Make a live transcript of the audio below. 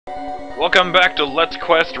Welcome back to Let's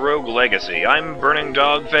Quest Rogue Legacy. I'm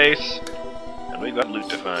BurningDogFace, and we've got loot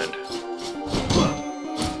to find.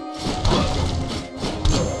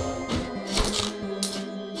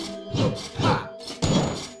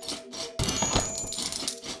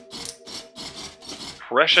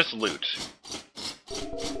 Precious loot.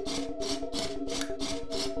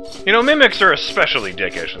 You know, mimics are especially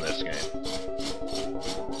dickish in this game.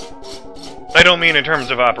 I don't mean in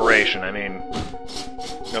terms of operation, I mean...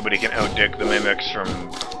 Nobody can outdick the mimics from,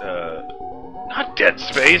 not Dead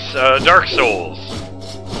Space, Dark Souls.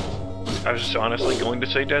 I was just honestly going to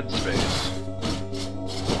say Dead Space.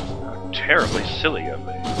 How terribly silly of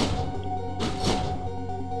me.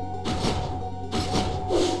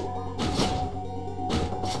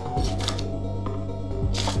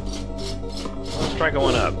 Let's try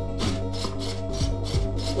going up.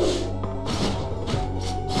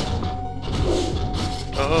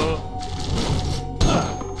 Oh.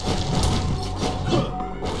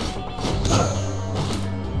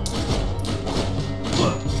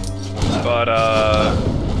 But,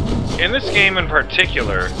 in this game in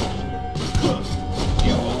particular,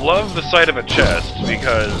 you love the sight of a chest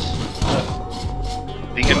because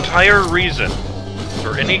the entire reason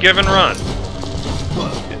for any given run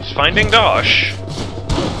is finding Dosh.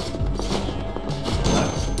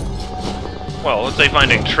 Well, let's say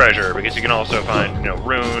finding treasure, because you can also find, you know,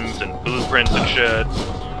 runes and blueprints and shit.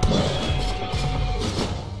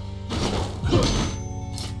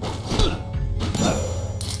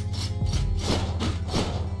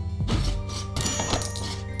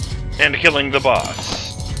 And killing the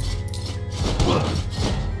boss.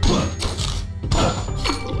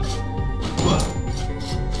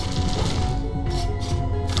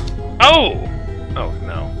 Oh! Oh,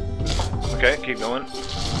 no. Okay, keep going.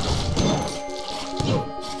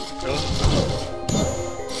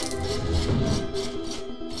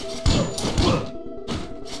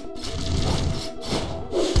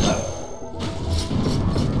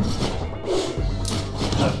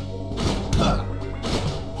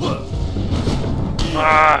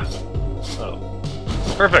 Ah! Oh.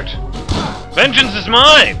 Perfect! Vengeance is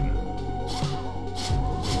mine!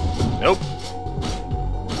 Nope.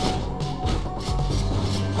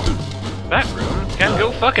 That room can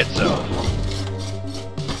go fuck itself.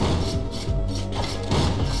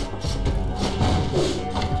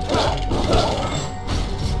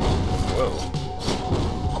 Whoa.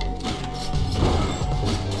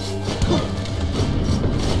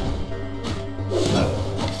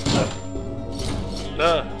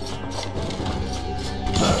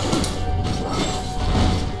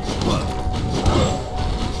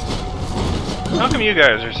 How come you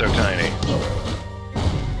guys are so tiny?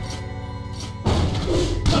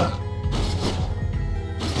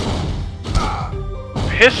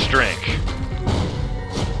 Piss drink!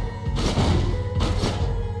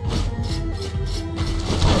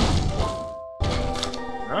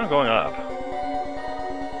 I'm going up.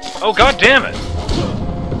 Oh, god damn it!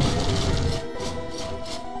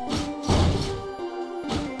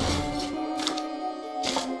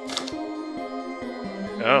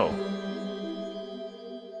 Oh.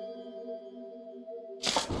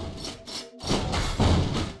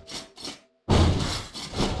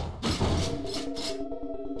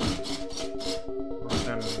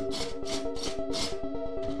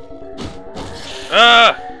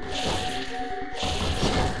 Ah!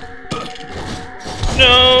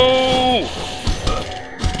 No!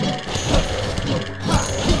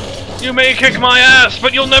 You may kick my ass,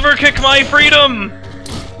 but you'll never kick my freedom!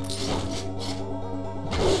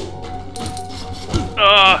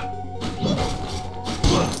 Ah!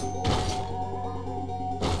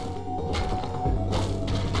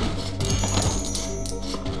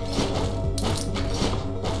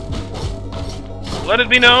 Let it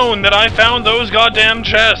be known that I found those goddamn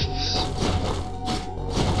chests!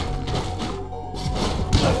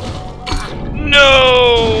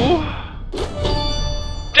 No!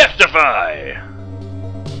 Death-defy!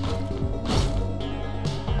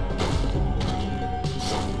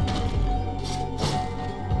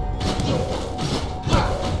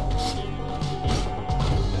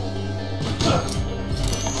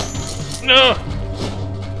 No!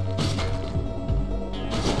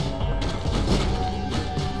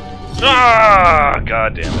 Ah!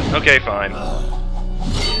 God damn it. Okay, fine.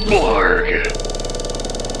 Blarg!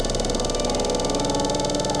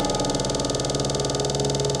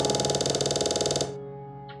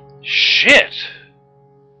 Shit!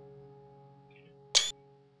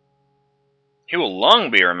 He will long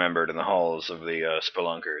be remembered in the halls of the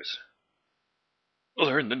Spelunkers.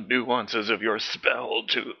 Learn the nuances of your spell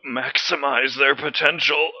to maximize their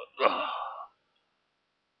potential. Ugh.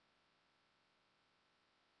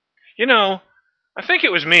 You know, I think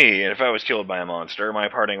it was me, and if I was killed by a monster, my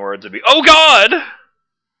parting words would be, "Oh God!"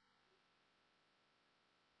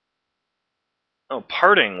 Oh,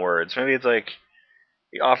 parting words. Maybe it's like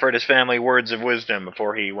he offered his family words of wisdom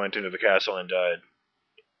before he went into the castle and died.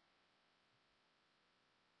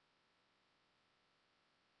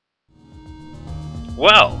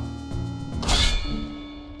 Well.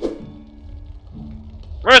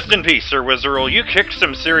 Rest in peace, Sir Wizzerl. You kicked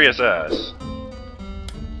some serious ass.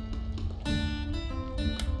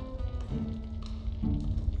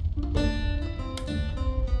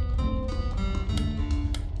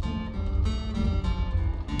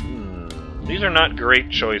 These are not great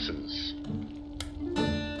choices.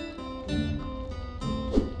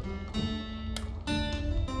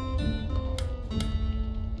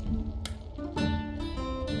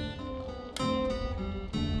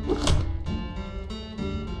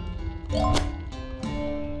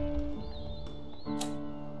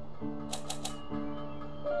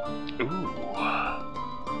 Ooh.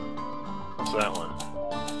 What's that one?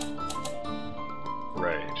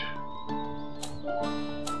 Right.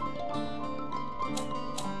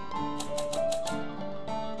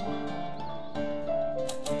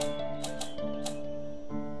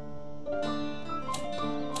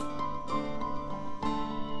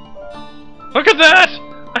 Look at that!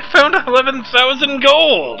 I found 11,000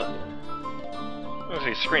 gold! Let's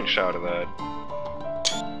see a screenshot of that.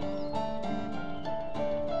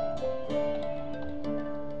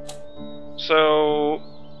 So,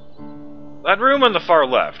 that room on the far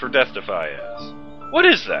left, where Death Defy is, what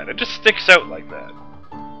is that? It just sticks out like that.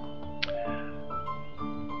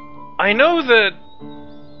 I know that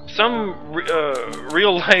some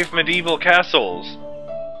real-life medieval castles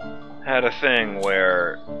had a thing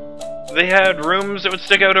where they had rooms that would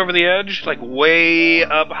stick out over the edge, like way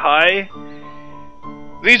up high.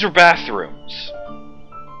 These were bathrooms.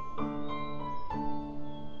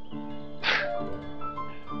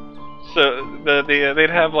 So they'd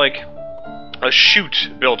have like a chute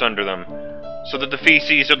built under them, so that the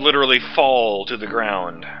feces would literally fall to the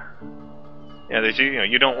ground. Yeah,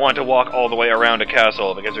 you don't want to walk all the way around a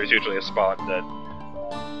castle because there's usually a spot that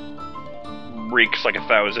reeks like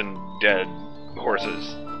 1,000 dead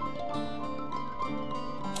horses.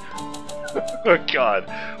 Oh God,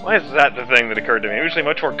 why is that the thing that occurred to me? Usually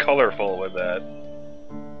much more colorful with that.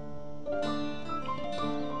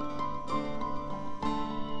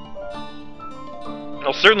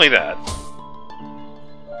 Well, certainly that.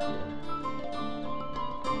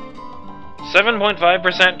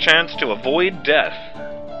 7.5% chance to avoid death.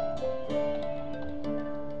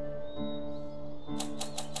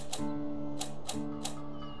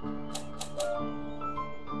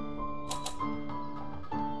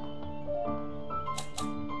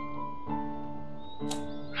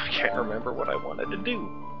 I can't remember what I wanted to do.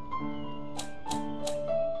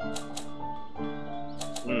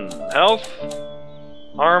 Health.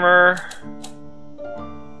 Armor,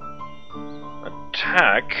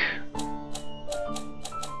 attack,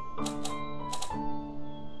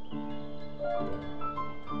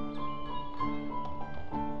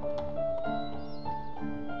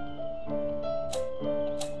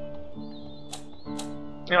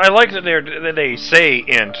 I like that they say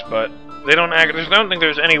int, but they don't act. I don't think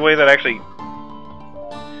there's any way that actually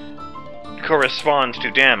corresponds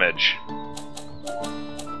to damage.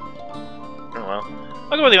 Oh well.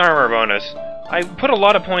 I'll go with the armor bonus. I put a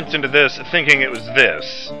lot of points into this thinking it was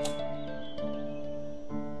this.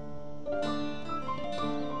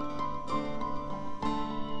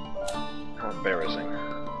 How embarrassing.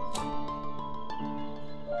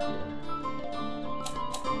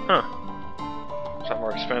 Huh. It's a lot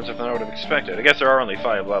more expensive than I would have expected. I guess there are only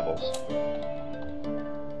 5 levels.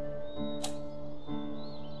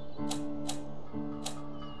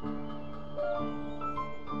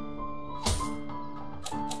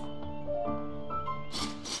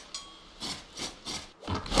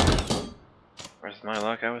 With my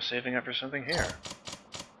luck, I was saving up for something here.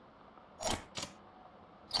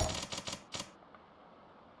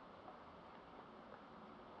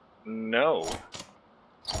 No.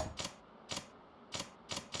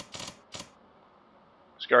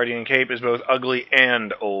 This Guardian Cape is both ugly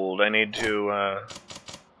and old. I need to,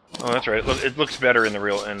 Oh, that's right. It looks better in the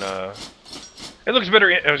real... It looks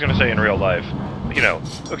better, I was gonna say in real life. You know,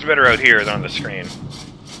 it looks better out here than on the screen.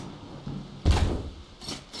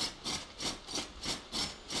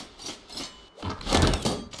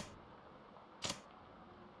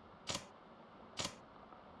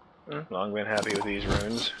 Long been happy with these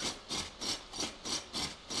runes.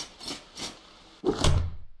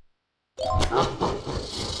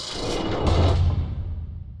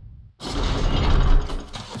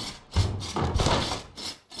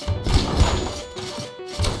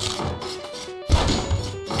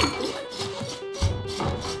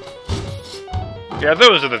 Yeah,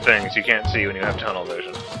 those are the things you can't see when you have tunnel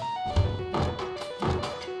vision.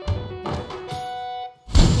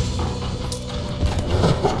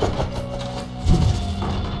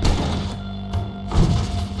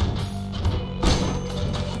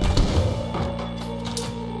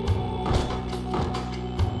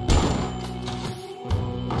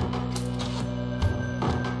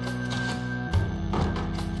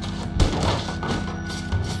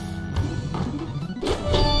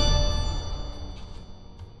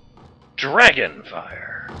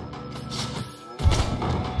 Dragonfire.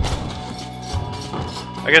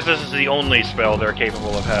 I guess this is the only spell they're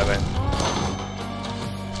capable of having.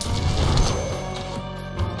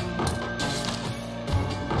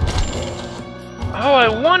 Oh, I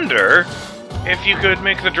wonder if you could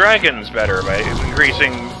make the dragons better by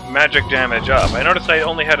increasing magic damage up. I noticed I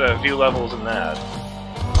only had a few levels in that.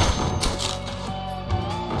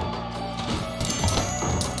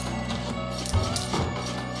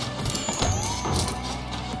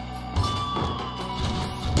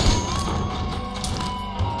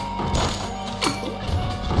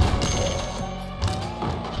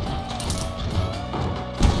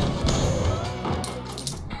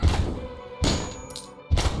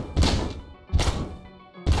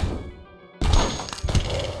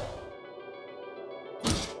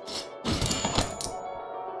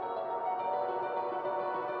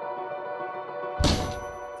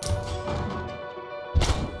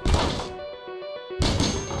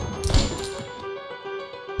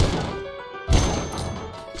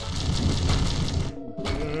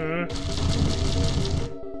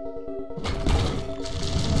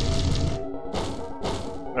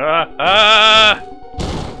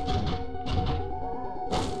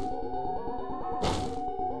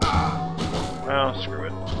 Well, screw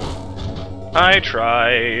it. I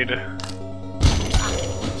tried.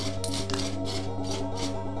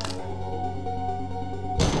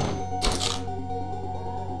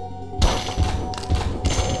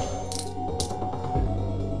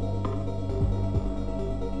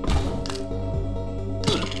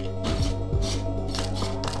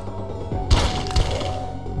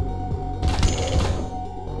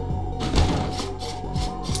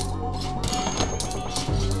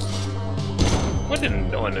 What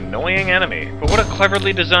an annoying enemy, but what a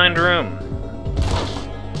cleverly designed room.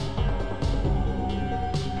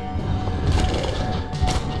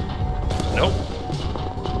 Nope.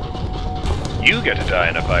 You get to die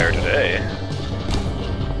in a fire today.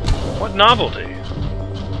 What novelty.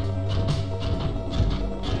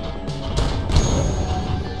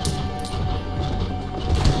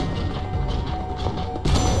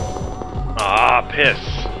 Ah, piss.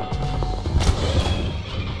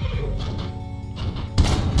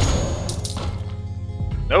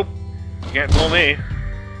 Nope. You can't fool me.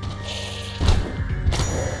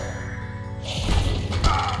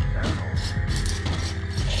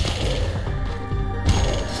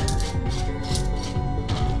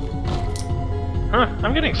 Huh,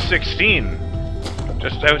 I'm getting 16.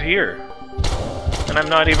 Just out here. And I'm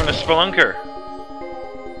not even a spelunker.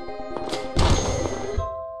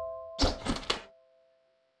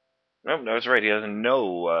 Nope, that's right, he has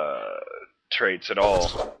no, traits at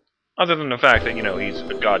all. Other than the fact that, you know, he's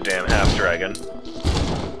a goddamn half-dragon.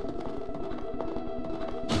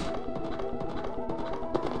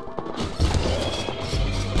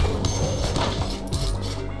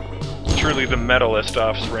 Truly the metalist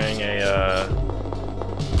offspring a,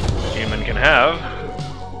 human can have.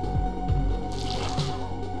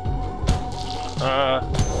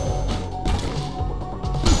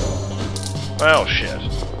 Well, shit.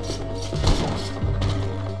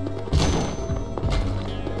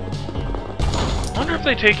 I wonder if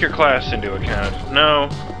they take your class into account. No.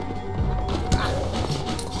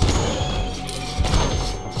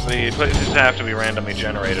 The places have to be randomly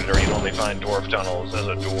generated, or you'd only find dwarf tunnels as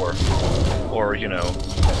a dwarf. Or, you know,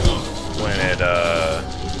 when it,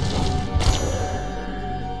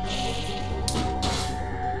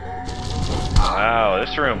 Wow,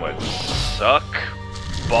 this room would suck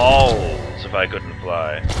balls if I couldn't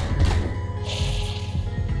fly.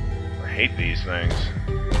 I hate these things.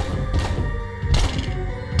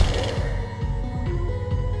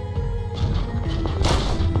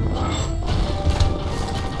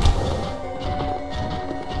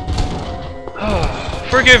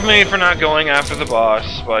 Forgive me for not going after the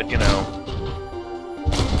boss, but, you know...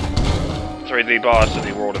 Sorry, the boss of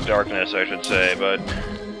the World of Darkness, I should say, but...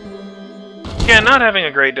 Yeah, not having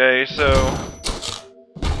a great day, so...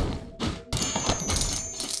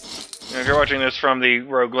 If you're watching this from the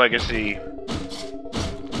Rogue Legacy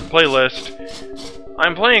playlist,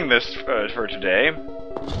 I'm playing this for today.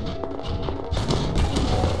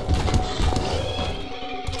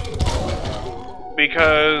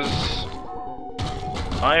 because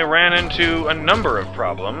I ran into a number of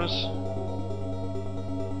problems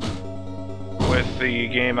with the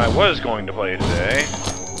game I was going to play today,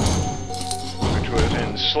 which was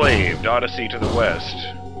Enslaved: Odyssey to the West.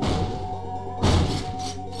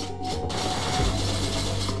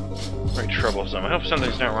 Very troublesome. I hope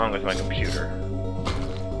something's not wrong with my computer.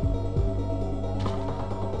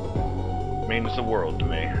 It means the world to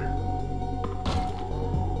me.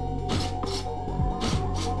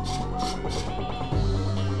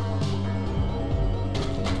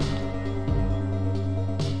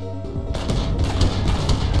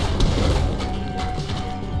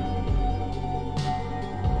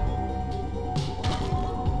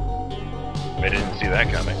 I didn't see that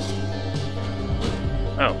coming.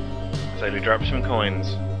 Oh, decided to drop some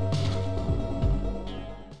coins.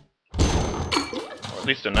 Or at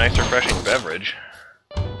least a nice, refreshing beverage.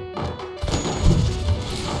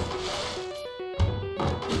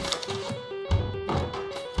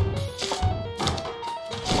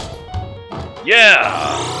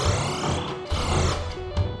 Yeah!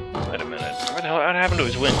 Wait a minute. What the hell happened to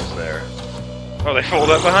his wings there? Oh, they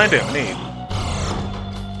fold up behind him. Neat.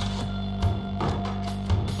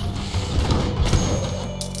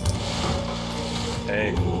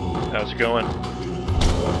 Hey, how's it going?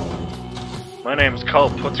 My name's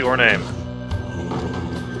Culp. What's your name?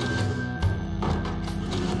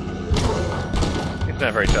 He's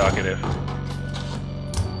not very talkative.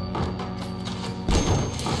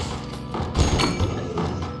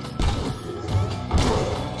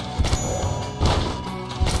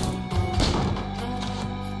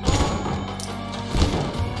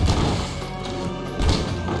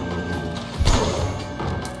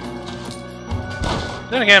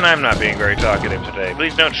 Then again, I'm not being very talkative today.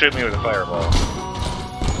 Please don't shoot me with a fireball.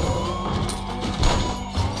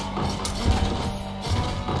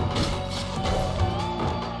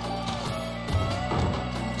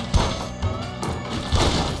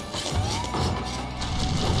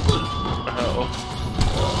 Uh-oh.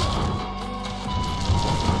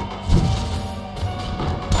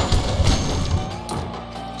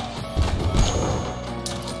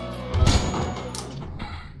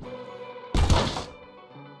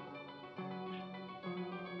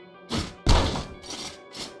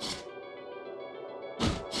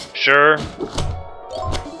 Sure.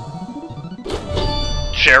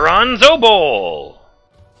 Charon Zobol!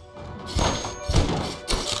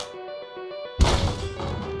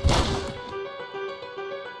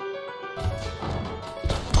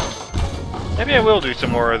 Maybe I will do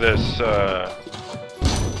some more of this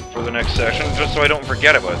for the next session, just so I don't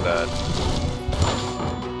forget about that.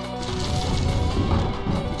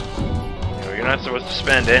 You know, you're not supposed to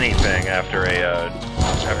spend anything after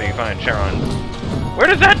after you find Charon. Where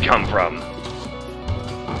did that come from?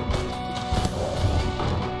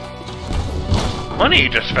 Money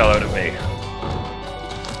just fell out of me.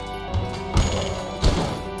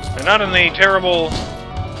 And not in the terrible,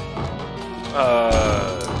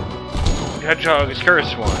 Hedgehog's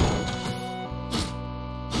Curse one.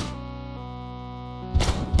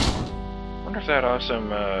 Wonder if that awesome,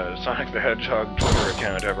 Sonic the Hedgehog Twitter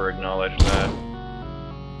account ever acknowledged that.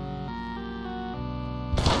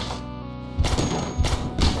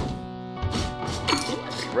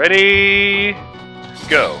 Ready,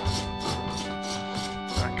 go.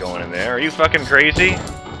 Not going in there. Are you fucking crazy?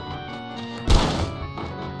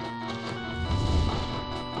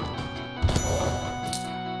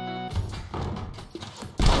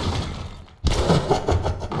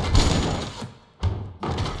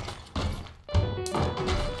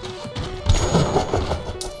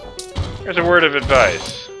 Here's a word of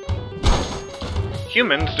advice.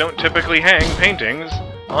 Humans don't typically hang paintings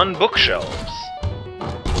on bookshelves.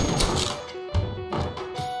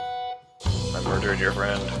 Murdered your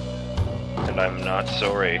friend, and I'm not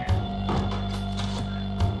sorry.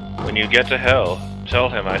 When you get to hell, tell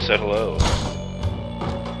him I said hello.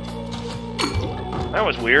 That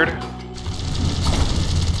was weird.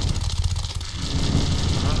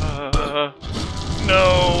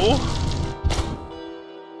 No!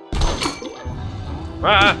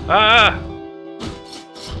 Ah!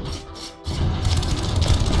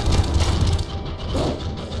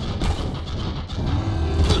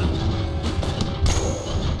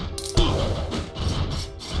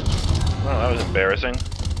 Well, that was embarrassing.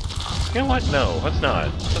 You know what? No, let's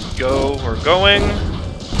not. Let's go. We're going.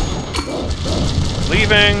 We're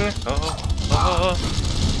leaving. Oh,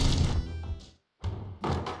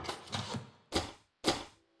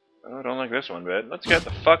 I don't like this one bit. Let's get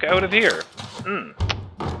the fuck out of here.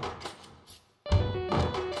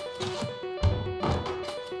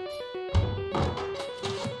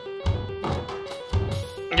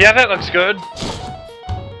 Yeah, that looks good.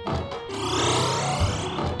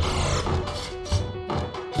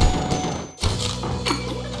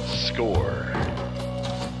 Score.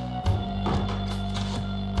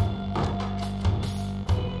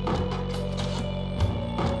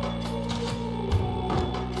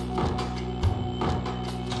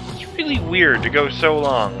 It's really weird to go so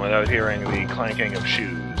long without hearing the clanking of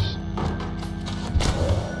shoes.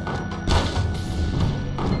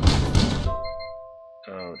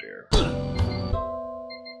 Oh dear.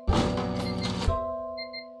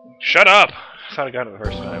 Shut up! I thought I got it the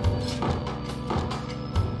first time.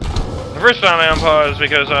 The first time I unpaused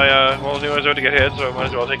because I, well, knew I was about to get hit, so I might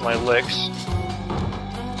as well take my licks.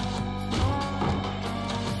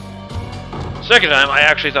 Second time, I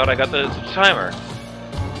actually thought I got the timer.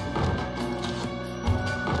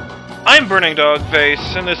 I'm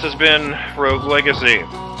BurningDogFace, and this has been Rogue Legacy.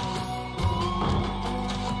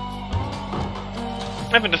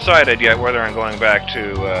 I haven't decided yet whether I'm going back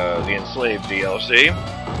to the Enslaved DLC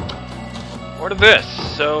or to this,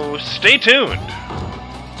 so stay tuned.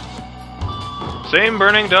 Same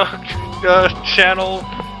Burning Dog channel,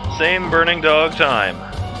 same Burning Dog time.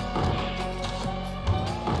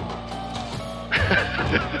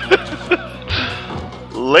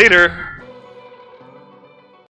 Later.